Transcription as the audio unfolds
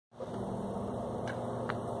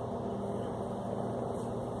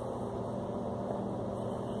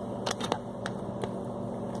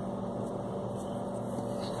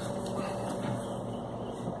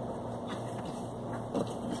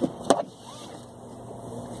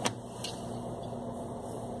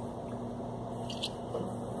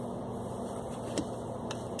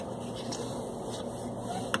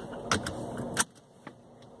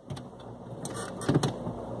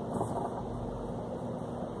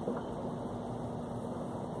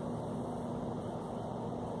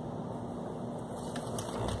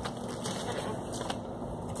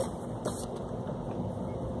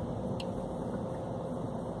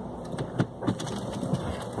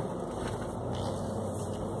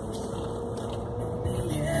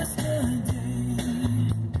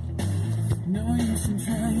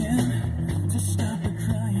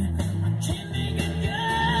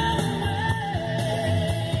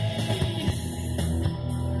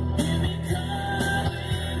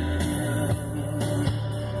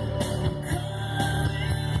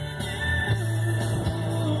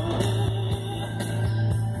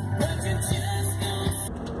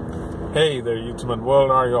Hey there, YouTube and world.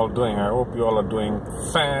 How are you all doing? I hope you all are doing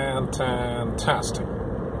fantastic.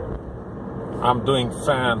 I'm doing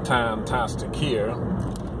fantastic here.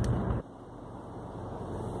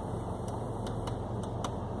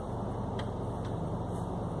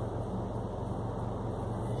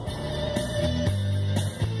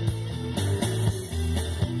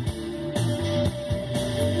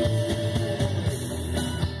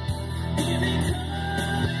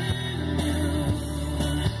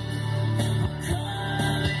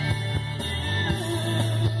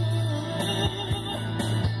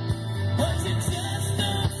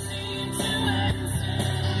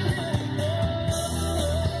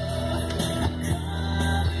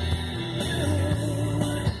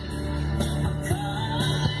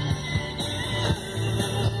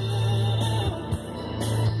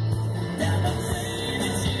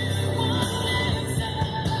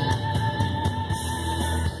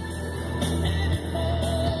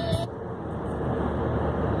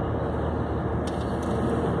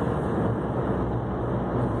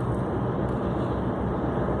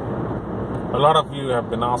 A lot of you have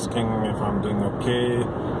been asking if I'm doing okay.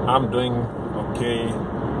 I'm doing okay.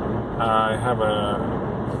 I have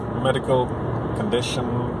a medical condition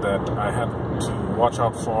that I had to watch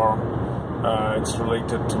out for. It's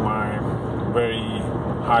related to my very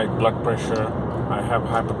high blood pressure. I have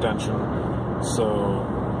hypertension, so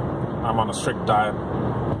I'm on a strict diet.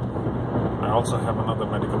 I also have another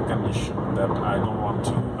medical condition that I don't want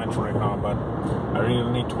to mention right now, but I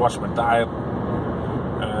really need to watch my diet.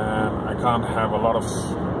 And I can't have a lot of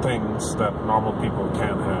things that normal people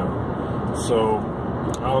can have. So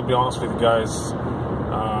I'll be honest with you guys,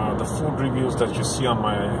 the food reviews that you see on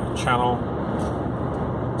my channel,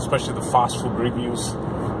 especially the fast food reviews,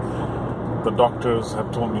 the doctors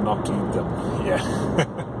have told me not to eat them. Yeah.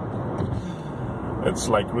 It's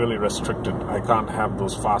like really restricted. I can't have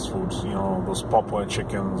those fast foods, you know, those Popeye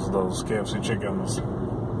chickens, those KFC chickens,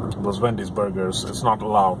 those Wendy's burgers. It's not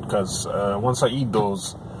allowed, because once I eat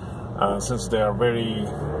those, since they are very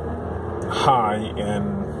high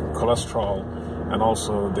in cholesterol, and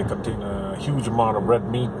also they contain a huge amount of red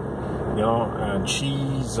meat, you know, and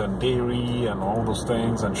cheese and dairy and all those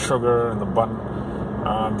things, and sugar in the bun,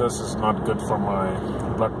 this is not good for my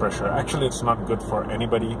blood pressure. Actually, it's not good for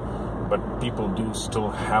anybody, but people do still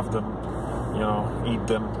have them, you know, eat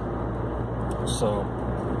them. So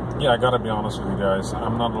yeah, I gotta be honest with you guys,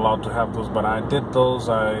 I'm not allowed to have those, but I did those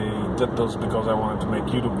because I wanted to make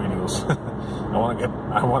YouTube videos.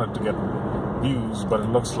 I wanted to get views, but it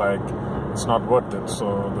looks like it's not worth it.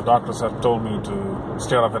 So the doctors have told me to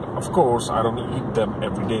stay out of it. Of course, I don't eat them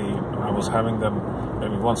every day. I was having them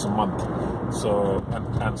maybe once a month. So,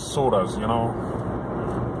 and sodas, you know,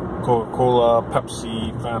 Coca-Cola,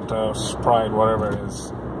 Pepsi, Fanta, Sprite, whatever it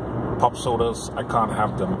is, pop sodas, I can't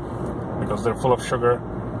have them because they're full of sugar.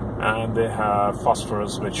 And they have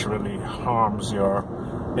phosphorus, which really harms your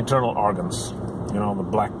internal organs. You know, the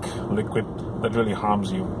black liquid that really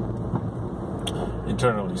harms you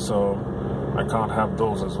internally. So I can't have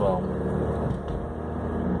those as well.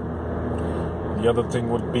 The other thing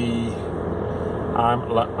would be I'm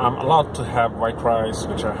allowed to have white rice,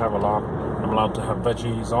 which I have a lot. I'm allowed to have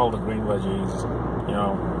veggies, all the green veggies, you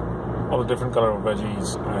know, all the different color of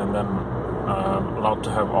veggies, and then I'm allowed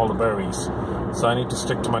to have all the berries. So I need to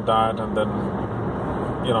stick to my diet. And then,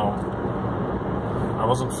 you know, I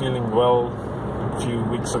wasn't feeling well a few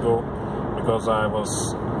weeks ago because I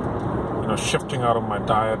was, you know, shifting out of my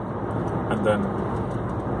diet, and then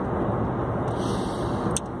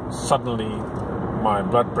suddenly my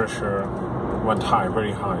blood pressure went high,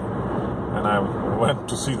 very high, and I went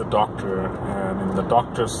to see the doctor, and in the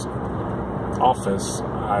doctor's office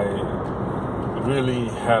I really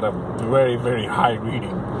had a very high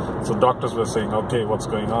reading. So doctors were saying, okay, what's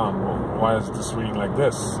going on? Why is this reading like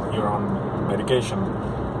this? You're on medication,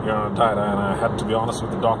 you're on a diet. And I had to be honest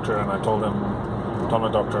with the doctor, and I told my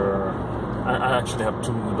doctor, I actually have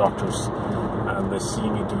two doctors, and they see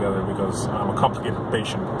me together because I'm a complicated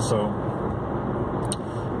patient. So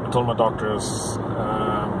I told my doctors,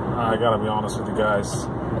 I gotta be honest with you guys,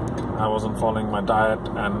 I wasn't following my diet,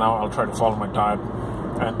 and now I'll try to follow my diet.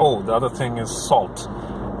 And oh, the other thing is salt.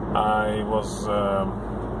 I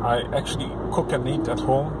actually cook and eat at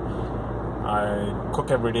home. I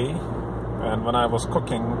cook every day, and when I was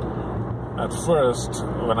cooking, at first,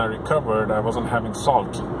 when I recovered, I wasn't having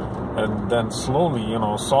salt, and then slowly, you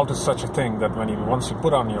know, salt is such a thing that once you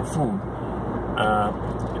put on your food,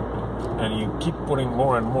 and you keep putting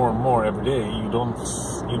more and more every day, you don't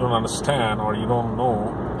understand, or you don't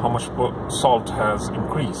know how much salt has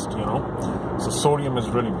increased, you know. So sodium is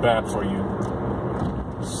really bad for you.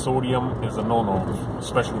 sodium is a no-no,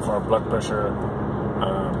 especially for blood pressure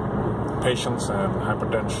patients and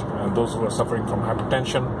hypertension, and those who are suffering from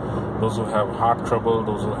hypertension, those who have heart trouble,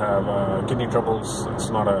 those who have kidney troubles. It's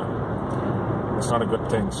not a good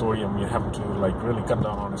thing. Sodium, you have to like really cut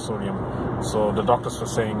down on the sodium. So the doctors were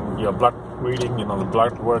saying your blood reading, you know, the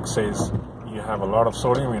blood work says you have a lot of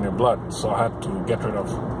sodium in your blood. So I had to get rid of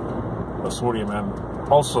the sodium, and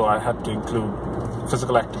also I had to include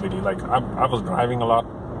physical activity. Like I was driving a lot,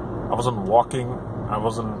 I wasn't walking, I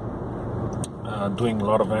wasn't doing a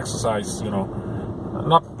lot of exercise, you know,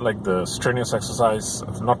 not like the strenuous exercise,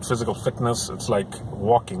 not physical fitness. It's like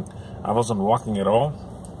walking. I wasn't walking at all.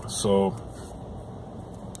 So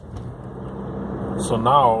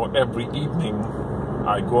now every evening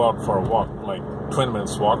I go out for a walk, like 20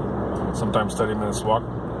 minutes walk, sometimes 30 minutes walk.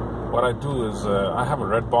 What I do is I have a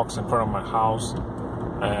red box in front of my house,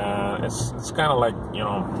 and it's kind of like, you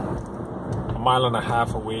know, 1.5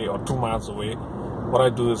 miles away or 2 miles away. What I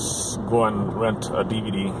do is go and rent a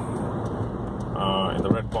DVD in the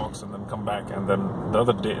red box, and then come back, and then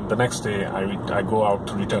the next day I go out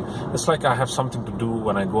to return. It's like I have something to do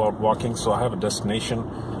when I go out walking, so I have a destination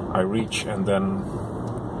I reach, and then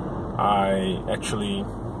I actually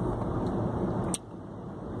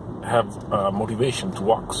have motivation to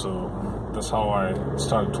walk. So that's how I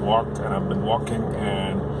started to walk, and I've been walking,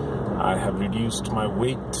 and I have reduced my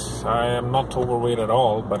weight. I am not overweight at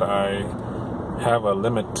all, but I have a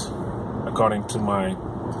limit according to my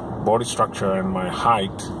body structure and my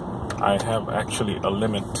height. I have actually a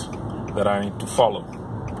limit that I need to follow,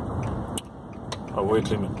 a weight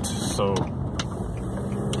limit. So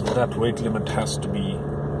that weight limit has to be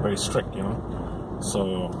very strict, you know.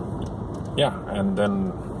 So yeah, and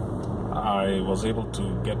then I was able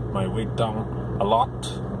to get my weight down a lot.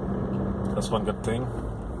 That's one good thing.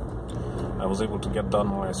 I was able to get down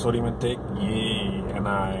my sodium intake, yay, and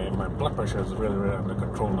my blood pressure is really under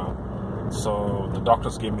control now. So the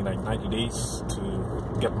doctors gave me like 90 days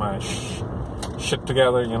to get my shit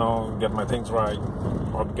together, you know, get my things right,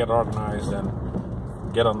 or get organized and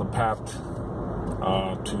get on the path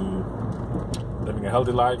to living a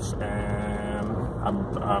healthy life, and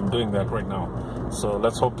I'm doing that right now. So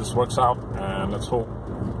let's hope this works out, and let's hope,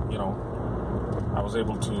 you know, I was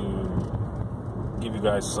able to give you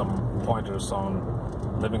guys some pointers on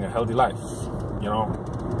living a healthy life. You know,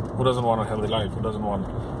 who doesn't want a healthy life? Who doesn't want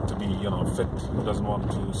to be, you know, fit? Who doesn't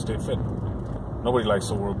want to stay fit? Nobody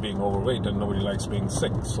likes being overweight, and nobody likes being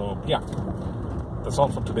sick. So yeah, that's all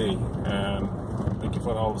for today, and thank you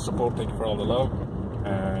for all the support, thank you for all the love,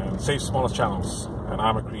 and save smallest channels, and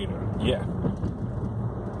I'm a creator. Yeah,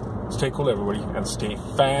 stay cool everybody, and stay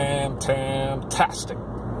fantastic.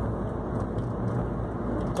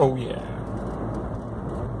 Oh yeah.